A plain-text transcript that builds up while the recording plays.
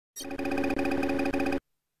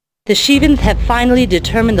The Shivans have finally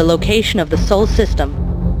determined the location of the Sol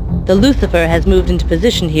system. The Lucifer has moved into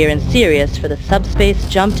position here in Sirius for the subspace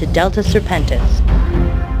jump to Delta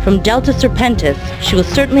Serpentis. From Delta Serpentis, she will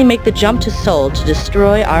certainly make the jump to Sol to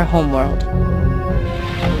destroy our homeworld.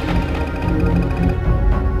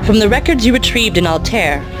 From the records you retrieved in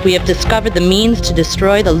Altair, we have discovered the means to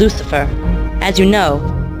destroy the Lucifer. As you know,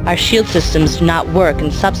 our shield systems do not work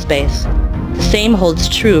in subspace. The same holds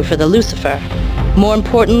true for the Lucifer. More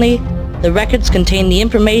importantly, the records contain the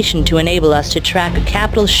information to enable us to track a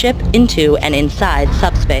capital ship into and inside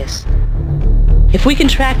subspace. If we can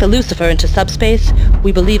track the Lucifer into subspace,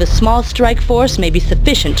 we believe a small strike force may be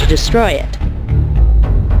sufficient to destroy it.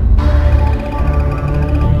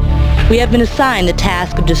 We have been assigned the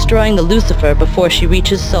task of destroying the Lucifer before she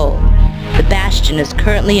reaches Sol. The Bastion is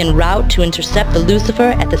currently en route to intercept the Lucifer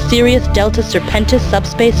at the Sirius Delta Serpentis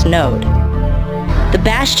subspace node. The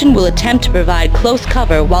Bastion will attempt to provide close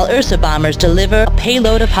cover while Ursa bombers deliver a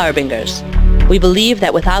payload of Harbingers. We believe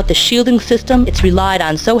that without the shielding system it's relied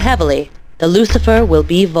on so heavily, the Lucifer will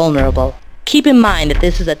be vulnerable. Keep in mind that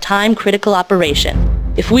this is a time-critical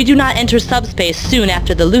operation. If we do not enter subspace soon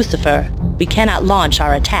after the Lucifer, we cannot launch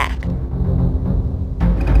our attack.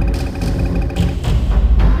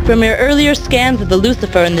 From your earlier scans of the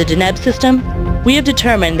Lucifer in the Deneb system, we have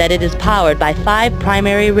determined that it is powered by 5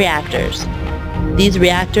 primary reactors. These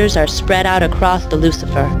reactors are spread out across the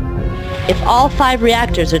Lucifer. If all 5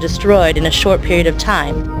 reactors are destroyed in a short period of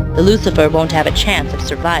time, the Lucifer won't have a chance of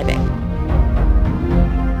surviving.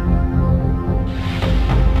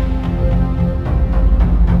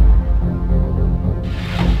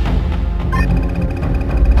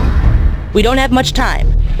 We don't have much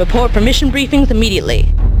time. Report for mission briefings immediately.